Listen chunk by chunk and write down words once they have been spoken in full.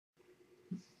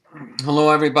Hello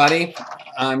everybody.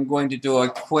 I'm going to do a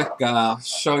quick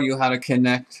show you how to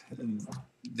connect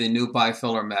the new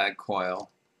Bifilar mag coil.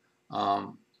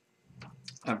 Um,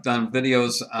 I've done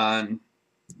videos on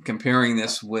comparing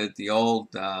this with the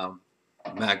old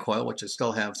mag coil, which I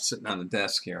still have sitting on the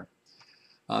desk here.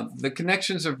 The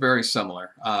connections are very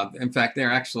similar. In fact,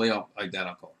 they're actually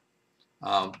identical.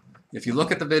 Um, if you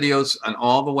look at the videos on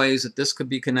all the ways that this could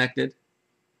be connected,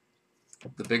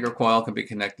 the bigger coil can be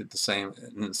connected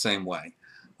in the same way.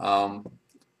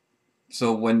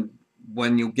 So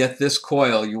when you get this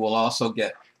coil, you will also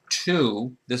get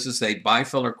two. This is a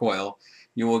bifilar coil.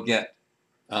 You will get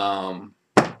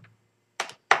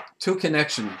two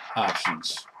connection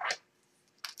options.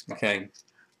 Okay,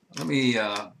 let me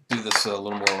do this a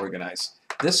little more organized.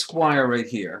 This wire right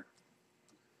here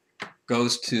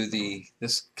goes to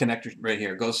this connector right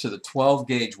here goes to the 12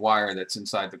 gauge wire that's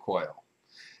inside the coil.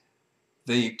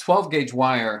 The 12 gauge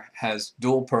wire has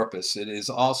dual purpose. It is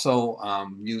also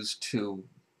used to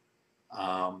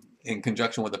in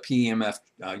conjunction with a PEMF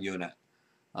unit,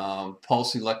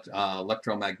 pulse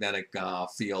electromagnetic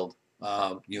field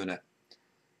unit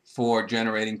for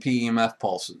generating PEMF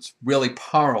pulses, really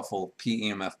powerful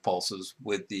PEMF pulses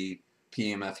with the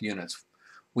PEMF units.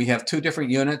 We have two different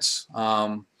units,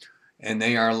 and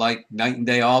they are like night and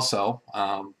day also,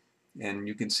 and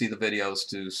you can see the videos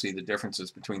to see the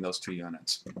differences between those two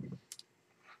units.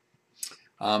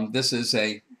 This is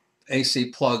a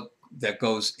AC plug that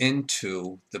goes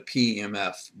into the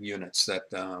PEMF units that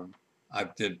I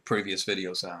did previous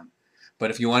videos on.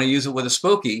 But if you want to use it with a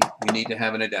Spooky, you need to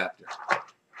have an adapter.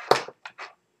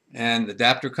 And the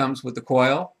adapter comes with the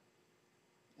coil,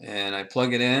 and I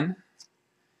plug it in,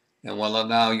 and voila,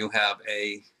 now you have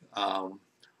a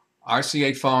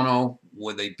RCA phono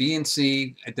with a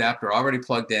B&C adapter already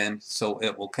plugged in, so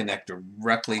it will connect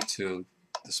directly to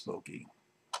the Spooky.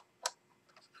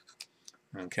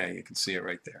 Okay, you can see it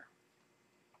right there.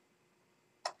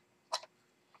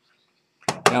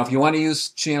 Now, if you want to use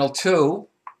channel 2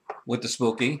 with the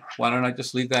Spooky, why don't I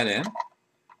just leave that in?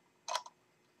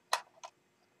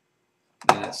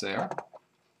 And it's there.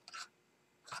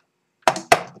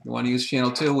 If you want to use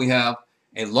channel 2, we have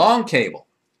a long cable.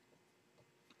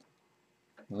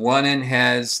 One end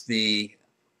has the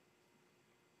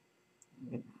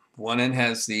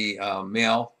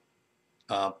male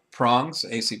prongs,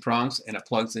 AC prongs, and it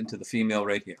plugs into the female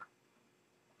right here.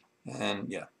 And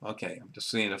yeah, okay, I'm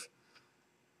just seeing if,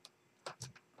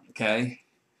 okay.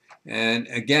 And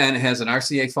again, it has an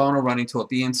RCA phono running to a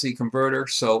B&C converter,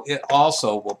 so it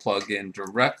also will plug in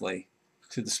directly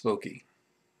to the Spooky,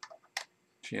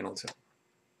 channel 2.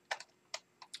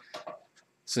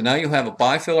 So now you have a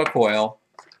bifilar coil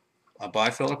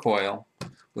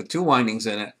with two windings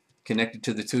in it connected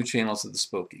to the two channels of the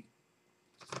Spooky.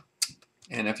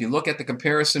 And if you look at the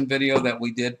comparison video that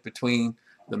we did between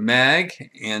the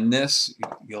mag and this,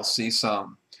 you'll see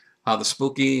how the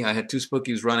Spooky, I had two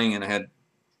Spookies running and I had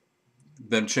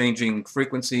them changing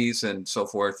frequencies and so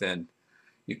forth, and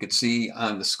you could see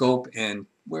on the scope and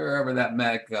wherever that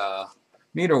mag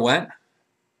meter went,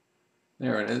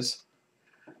 there it is.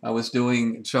 I was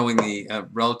showing the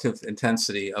relative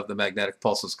intensity of the magnetic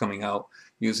pulses coming out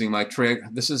using my trig.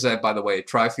 This is by the way, a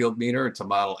tri-field meter. It's a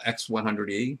model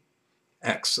X100E.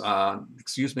 A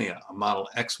model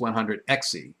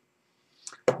X100XE.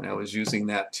 And I was using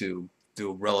that to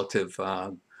do relative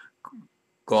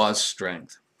gauze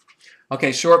strength.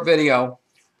 Okay, short video,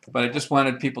 but I just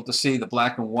wanted people to see the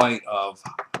black and white of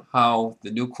how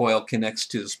the new coil connects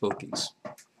to the Spookies.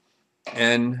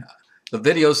 And the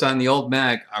videos on the old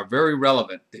mag are very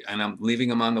relevant, and I'm leaving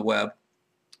them on the web.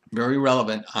 Very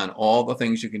relevant on all the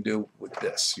things you can do with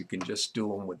this. You can just do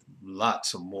them with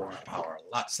lots of more power,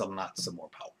 lots of more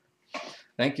power.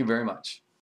 Thank you very much.